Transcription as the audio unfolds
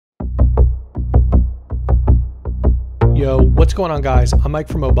Yo, what's going on guys? I'm Mike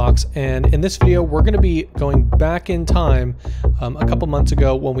from MOBOX, and in this video we're going to be going back in time a couple months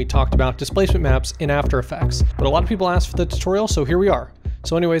ago when we talked about displacement maps in After Effects. But a lot of people asked for the tutorial, so here we are.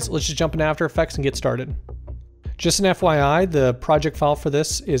 So anyways, let's just jump into After Effects and get started. Just an FYI, the project file for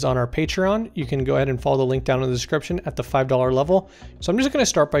this is on our Patreon. You can go ahead and follow the link down in the description at the $5 level. So I'm just going to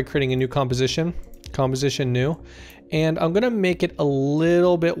start by creating a new composition new, and I'm going to make it a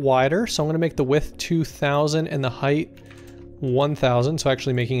little bit wider. So I'm going to make the width 2000 and the height 1000, so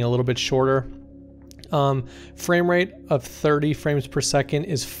actually making it a little bit shorter. Frame rate of 30 frames per second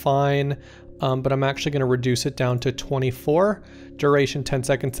is fine, but I'm actually going to reduce it down to 24. Duration 10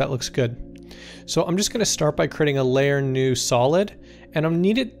 seconds, that looks good. So I'm just going to start by creating a layer new solid, and I'm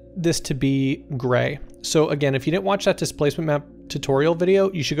needed this to be gray. So again, if you didn't watch that displacement map tutorial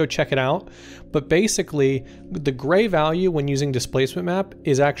video, you should go check it out. But basically the gray value when using displacement map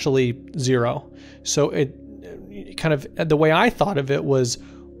is actually 0. So it kind of, the way I thought of it was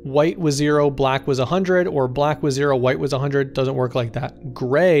white was 0, black was 100, or black was 0, white was 100. Doesn't work like that.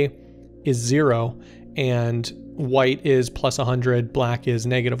 Gray is 0 and white is plus 100, black is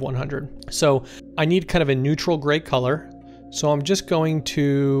negative 100. So I need kind of a neutral gray color. So I'm just going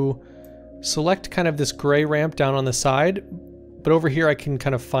to select kind of this gray ramp down on the side, but over here I can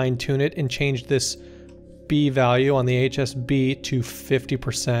kind of fine tune it and change this B value on the HSB to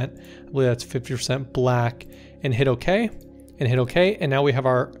 50%. I believe that's 50% black, and hit OK, and hit OK. And now we have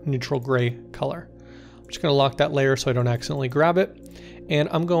our neutral gray color. I'm just going to lock that layer so I don't accidentally grab it. And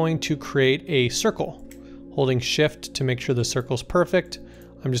I'm going to create a circle, holding Shift to make sure the circle's perfect.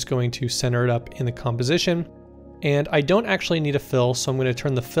 I'm just going to center it up in the composition. And I don't actually need a fill, so I'm going to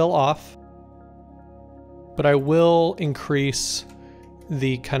turn the fill off. But I will increase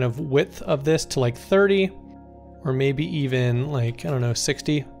the kind of width of this to like 30, or maybe even like, I don't know,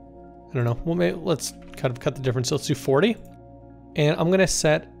 60. I don't know. Well, maybe let's kind of cut the difference. So let's do 40. And I'm going to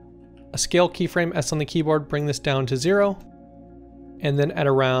set a scale keyframe S on the keyboard, bring this down to 0. And then at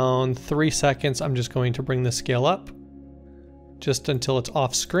around 3 seconds, I'm just going to bring the scale up just until it's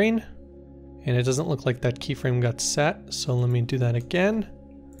off screen. And it doesn't look like that keyframe got set. So let me do that again.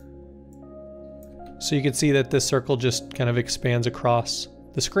 So you can see that this circle just kind of expands across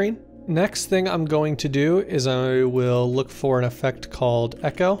the screen. Next thing I'm going to do is I will look for an effect called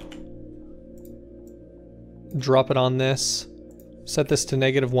Echo. Drop it on this, set this to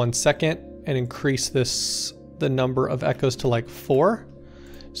 -1 second, and increase the number of echoes to like 4.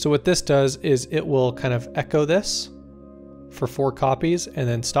 So what this does is it will kind of echo this for 4 copies and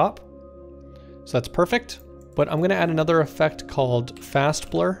then stop. So that's perfect. But I'm going to add another effect called Fast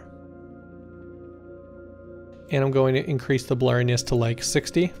Blur. And I'm going to increase the blurriness to like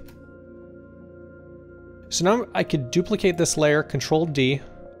 60. So now I could duplicate this layer, Control D,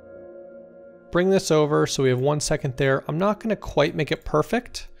 bring this over so we have 1 second there. I'm not going to quite make it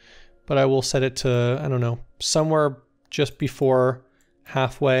perfect, but I will set it to, I don't know, somewhere just before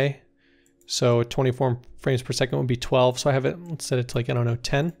halfway. So 24 frames per second would be 12. So I have it, let's set it to like, I don't know,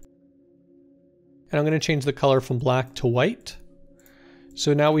 10. And I'm going to change the color from black to white.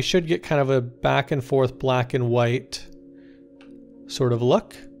 So now we should get kind of a back and forth black and white sort of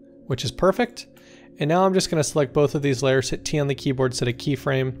look, which is perfect. And now I'm just going to select both of these layers, hit T on the keyboard, set a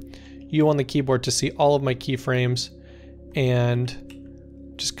keyframe, U on the keyboard to see all of my keyframes,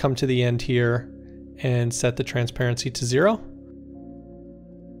 and just come to the end here and set the transparency to 0.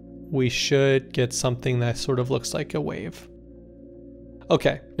 We should get something that sort of looks like a wave.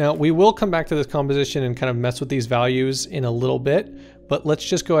 Okay, now we will come back to this composition and kind of mess with these values in a little bit, but let's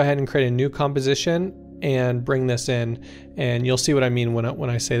just go ahead and create a new composition and bring this in, and you'll see what I mean when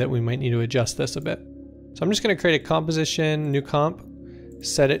I say that we might need to adjust this a bit. So I'm just going to create a composition, new comp,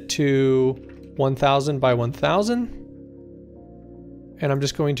 set it to 1000 by 1000, and I'm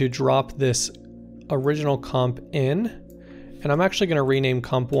just going to drop this original comp in, and I'm actually going to rename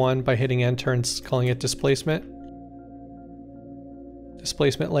comp 1 by hitting enter and calling it displacement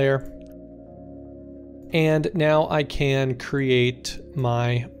layer. And now I can create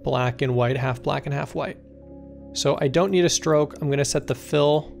my black and white, half black and half white. So I don't need a stroke. I'm going to set the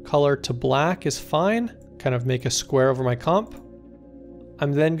fill color to black is fine. Kind of make a square over my comp.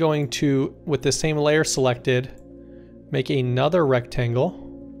 I'm then going to, with the same layer selected, make another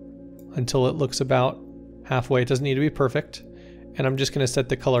rectangle until it looks about halfway. It doesn't need to be perfect. And I'm just going to set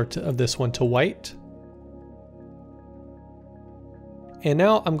the color of this one to white. And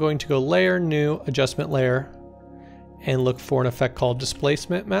now I'm going to go layer, new, adjustment layer, and look for an effect called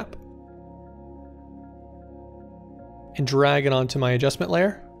Displacement Map. And drag it onto my adjustment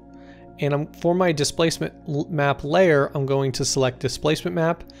layer. And for my displacement map layer, I'm going to select displacement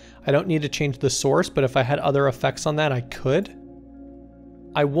map. I don't need to change the source, but if I had other effects on that, I could.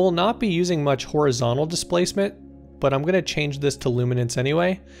 I will not be using much horizontal displacement, but I'm going to change this to luminance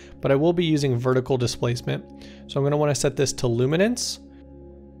anyway, but I will be using vertical displacement. So I'm going to want to set this to luminance.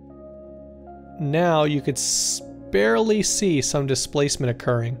 Now you could barely see some displacement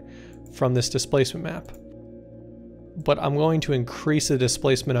occurring from this displacement map. But I'm going to increase the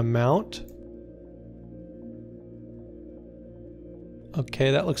displacement amount.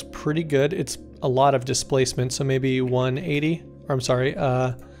 Okay, that looks pretty good. It's a lot of displacement, so maybe 180, or I'm sorry,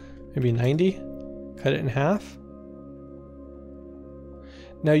 maybe 90. Cut it in half.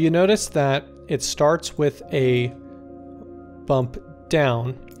 Now you notice that it starts with a bump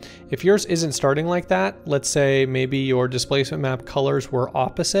down. If yours isn't starting like that, let's say maybe your displacement map colors were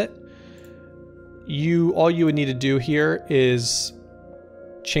opposite, all you would need to do here is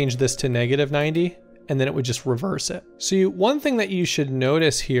change this to -90, and then it would just reverse it. So one thing that you should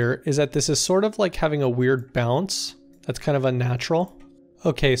notice here is that this is sort of like having a weird bounce. That's kind of unnatural.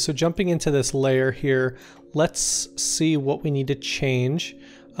 Okay, so jumping into this layer here, let's see what we need to change.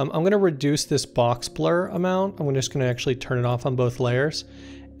 I'm going to reduce this box blur amount. I'm just going to actually turn it off on both layers.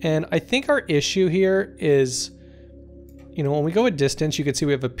 And I think our issue here is, you know, when we go at distance, you can see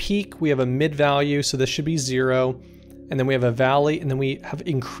we have a peak, we have a mid value, so this should be 0, and then we have a valley, and then we have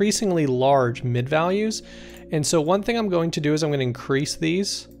increasingly large mid values. And so one thing I'm going to do is I'm going to increase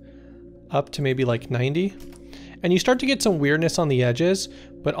these up to maybe like 90. And you start to get some weirdness on the edges,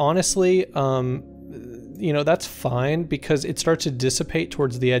 but honestly, you know, that's fine because it starts to dissipate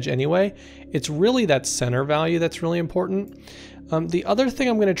towards the edge anyway. It's really that center value that's really important. The other thing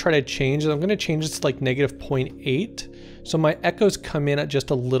I'm going to try to change is I'm going to change this to like -0.8. So my echoes come in at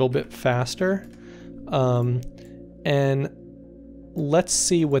just a little bit faster. And let's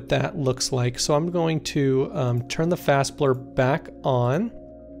see what that looks like. So I'm going to turn the fast blur back on,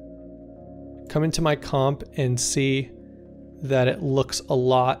 come into my comp and see that it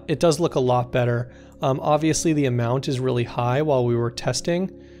does look a lot better. Obviously the amount is really high while we were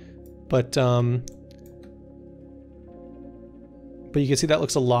testing, but you can see that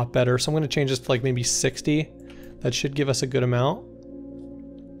looks a lot better. So I'm going to change this to like maybe 60. That should give us a good amount.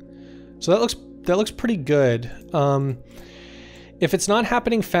 So that looks pretty good. If it's not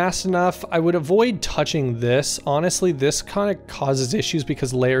happening fast enough, I would avoid touching this. Honestly, this kind of causes issues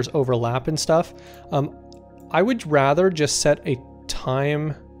because layers overlap and stuff. I would rather just set a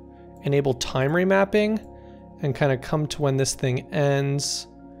enable time remapping and kind of come to when this thing ends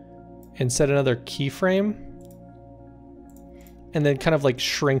and set another keyframe. And then kind of like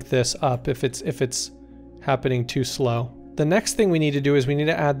shrink this up if it's happening too slow. The next thing we need to do is we need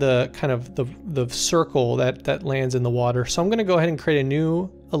to add the kind of the circle that lands in the water. So I'm going to go ahead and create a new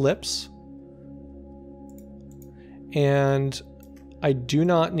ellipse. And I do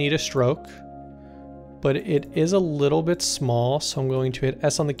not need a stroke, but it is a little bit small. So I'm going to hit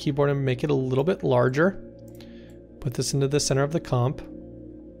S on the keyboard and make it a little bit larger. Put this into the center of the comp.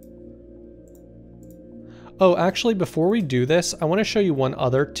 Oh, actually, before we do this, I want to show you one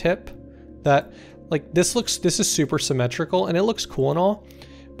other tip that, like, this is super symmetrical and it looks cool and all,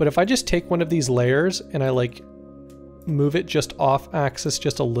 but if I just take one of these layers and I like move it just off axis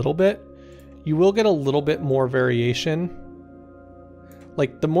just a little bit, you will get a little bit more variation.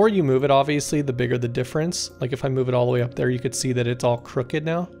 Like, the more you move it, obviously, the bigger the difference. Like, if I move it all the way up there, you could see that it's all crooked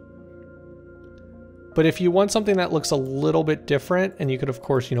now. But if you want something that looks a little bit different, and you could, of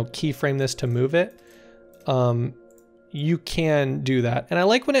course, you know, keyframe this to move it, you can do that. And I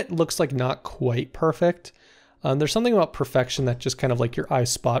like when it looks like not quite perfect. There's something about perfection that just kind of like your eyes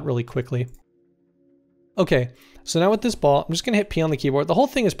spot really quickly. Okay, so now with this ball, I'm just gonna hit P on the keyboard. The whole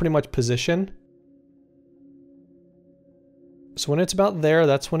thing is pretty much position. So when it's about there,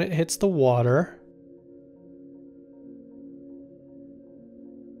 that's when it hits the water.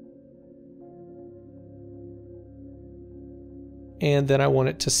 And then I want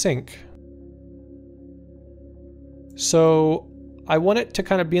it to sink. So I want it to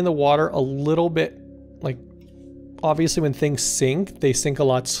kind of be in the water a little bit, like, obviously when things sink, they sink a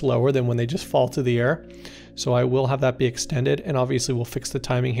lot slower than when they just fall to the air. So I will have that be extended, and obviously we'll fix the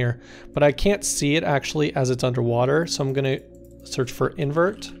timing here. But I can't see it actually as it's underwater, so I'm gonna search for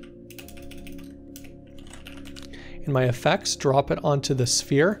invert. In my effects, drop it onto the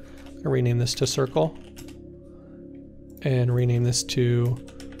sphere. I'm gonna rename this to circle. And rename this to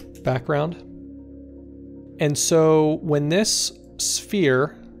background. And so when this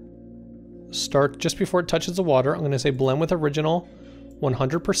sphere starts just before it touches the water, I'm going to say blend with original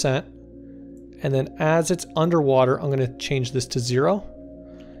 100%. And then as it's underwater, I'm going to change this to 0.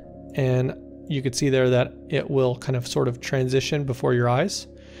 and you could see there that it will kind of sort of transition before your eyes.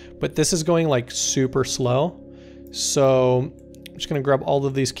 But this is going like super slow. So I'm just gonna grab all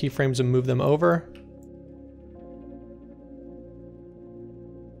of these keyframes and move them over.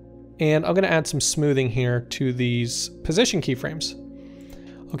 And I'm gonna add some smoothing here to these position keyframes.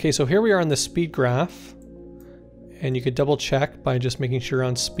 Okay, so here we are on the speed graph, and you could double check by just making sure you're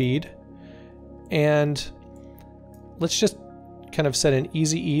on speed. And let's just kind of set an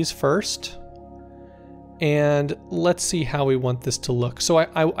easy ease first. And let's see how we want this to look. So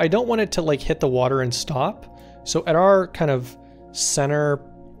I don't want it to like hit the water and stop. So at our kind of center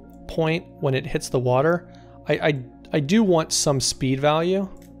point when it hits the water, I do want some speed value,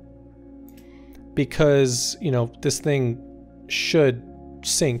 because, you know, this thing should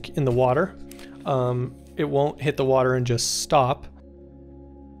sink in the water. It won't hit the water and just stop.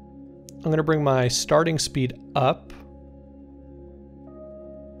 I'm gonna bring my starting speed up.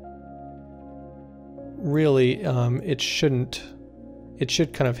 Really, it should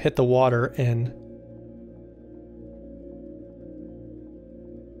kind of hit the water and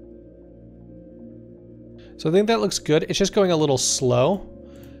so I think that looks good. It's just going a little slow.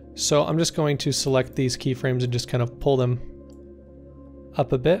 So I'm just going to select these keyframes and just kind of pull them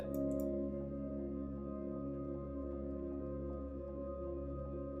up a bit.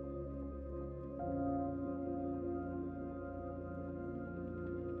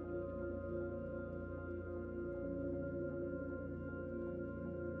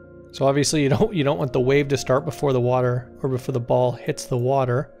 So obviously you don't want the wave to start before the water or before the ball hits the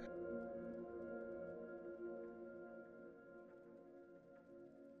water.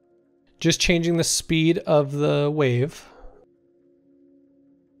 Just changing the speed of the wave.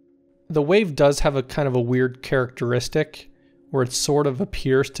 The wave does have a kind of a weird characteristic where it sort of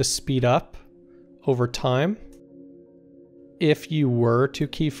appears to speed up over time. If you were to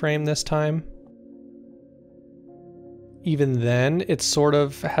keyframe this time, even then it sort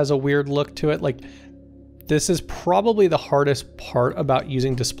of has a weird look to it. Like, this is probably the hardest part about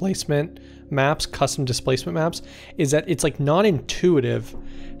using displacement maps, custom displacement maps, is that it's like non-intuitive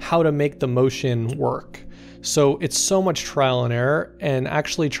how to make the motion work. So it's so much trial and error, and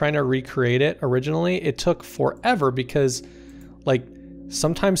actually trying to recreate it originally, it took forever because like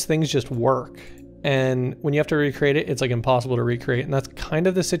sometimes things just work. And when you have to recreate it, it's like impossible to recreate. And that's kind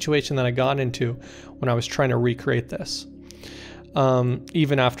of the situation that I got into when I was trying to recreate this.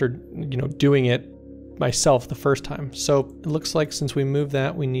 Even after, you know, doing it myself the first time. So it looks like since we moved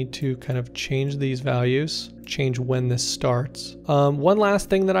that, we need to kind of change these values, change when this starts. One last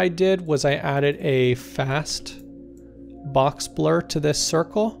thing that I did was I added a fast box blur to this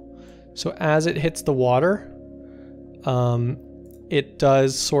circle. So as it hits the water, it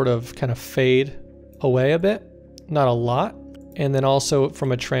does sort of kind of fade away a bit, not a lot. And then also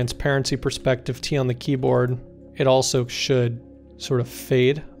from a transparency perspective, T on the keyboard, it also should sort of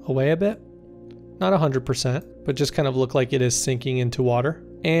fade away a bit. Not 100%, but just kind of look like it is sinking into water.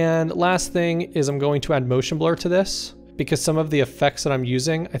 And last thing is I'm going to add motion blur to this, because some of the effects that I'm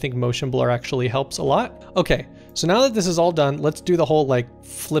using, I think motion blur actually helps a lot. Okay, so now that this is all done, let's do the whole like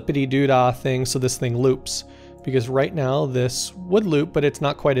flippity doodah thing so this thing loops. Because right now this would loop, but it's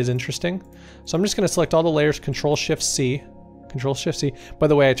not quite as interesting. So I'm just gonna select all the layers, Control-Shift-C. Control-Shift-C. By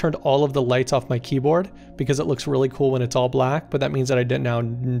the way, I turned all of the lights off my keyboard because it looks really cool when it's all black, but that means that I now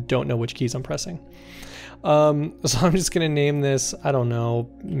don't know which keys I'm pressing. So I'm just gonna name this, I don't know,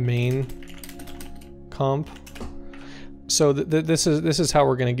 main comp. So this is how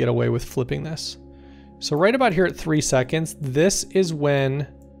we're gonna get away with flipping this. So right about here at 3 seconds, this is when,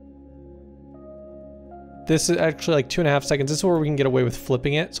 this is actually like 2.5 seconds. This is where we can get away with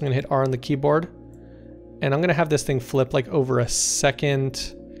flipping it. So I'm gonna hit R on the keyboard, and I'm gonna have this thing flip like over 1.5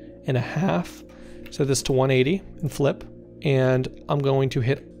 seconds. Set this to 180 and flip. And I'm going to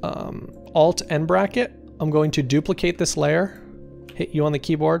hit Alt N bracket. I'm going to duplicate this layer, hit U on the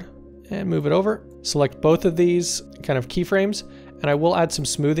keyboard, and move it over. Select both of these kind of keyframes, and I will add some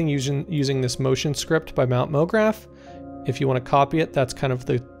smoothing using this motion script by Mount MoGraph. If you want to copy it, that's kind of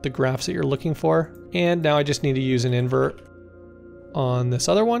the graphs that you're looking for. And now I just need to use an invert on this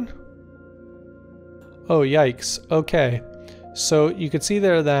other one. Oh, yikes. Okay. So you can see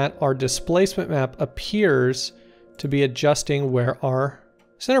there that our displacement map appears to be adjusting where our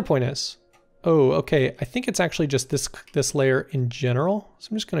center point is. Oh, okay. I think it's actually just this layer in general. So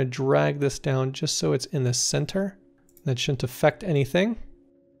I'm just going to drag this down just so it's in the center. That shouldn't affect anything.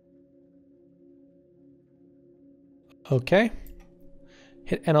 Okay.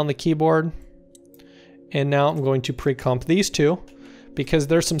 Hit N on the keyboard. And now I'm going to pre-comp these two, because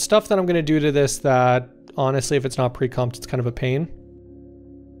there's some stuff that I'm going to do to this that honestly, if it's not pre-comped, it's kind of a pain.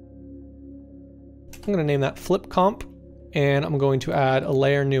 I'm going to name that Flip Comp, and I'm going to add a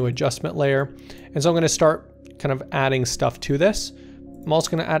layer, new adjustment layer. And so I'm going to start kind of adding stuff to this. I'm also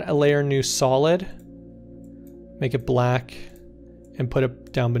going to add a layer, new solid, make it black, and put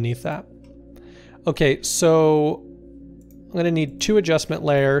it down beneath that. Okay, so I'm going to need 2 adjustment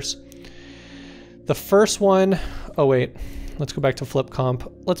layers. The first one, oh wait, let's go back to Flip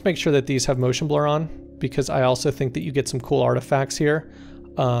Comp. Let's make sure that these have motion blur on, because I also think that you get some cool artifacts here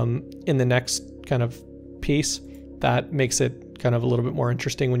in the next kind of piece that makes it kind of a little bit more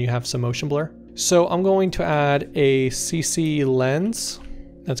interesting when you have some motion blur. So I'm going to add a CC lens.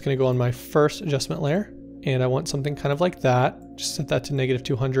 That's going to go on my first adjustment layer. And I want something kind of like that. Just set that to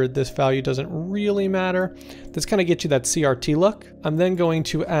 -200. This value doesn't really matter. This kind of gets you that CRT look. I'm then going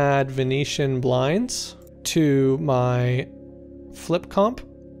to add Venetian blinds to my Flip Comp.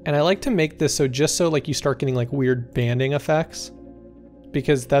 And I like to make this so just so like you start getting like weird banding effects,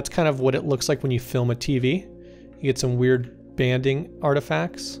 because that's kind of what it looks like when you film a TV. You get some weird banding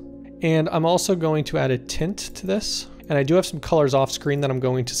artifacts. And I'm also going to add a tint to this. And I do have some colors off screen that I'm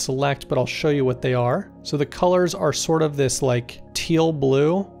going to select, but I'll show you what they are. So the colors are sort of this like teal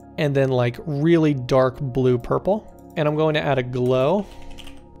blue and then like really dark blue purple. And I'm going to add a glow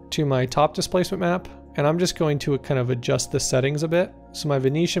to my top displacement map. And I'm just going to kind of adjust the settings a bit. So my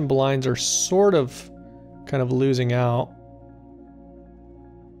Venetian blinds are sort of kind of losing out.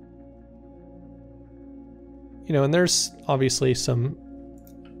 You know, and there's obviously some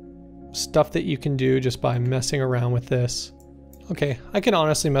stuff that you can do just by messing around with this. Okay, I can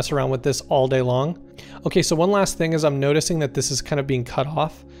honestly mess around with this all day long. Okay, so one last thing is I'm noticing that this is kind of being cut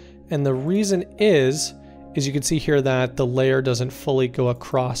off. And the reason is you can see here that the layer doesn't fully go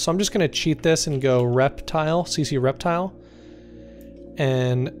across. So I'm just gonna cheat this and go Reptile, CC Reptile,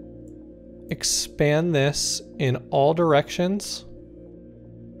 and expand this in all directions.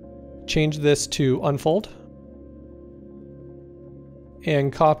 Change this to Unfold.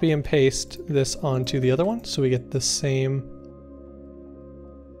 And copy and paste this onto the other one so we get the same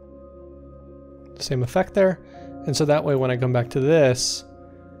effect there. And so that way when I come back to this,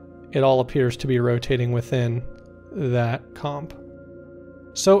 it all appears to be rotating within that comp.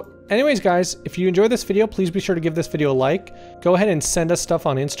 So anyways guys, if you enjoyed this video, please be sure to give this video a like. Go ahead and send us stuff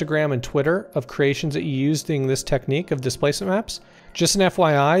on Instagram and Twitter of creations that you used using this technique of displacement maps. Just an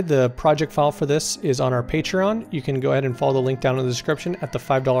FYI, the project file for this is on our Patreon. You can go ahead and follow the link down in the description at the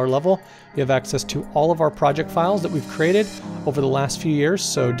 $5 level. You have access to all of our project files that we've created over the last few years,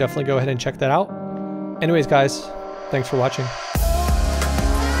 so definitely go ahead and check that out. Anyways guys, thanks for watching.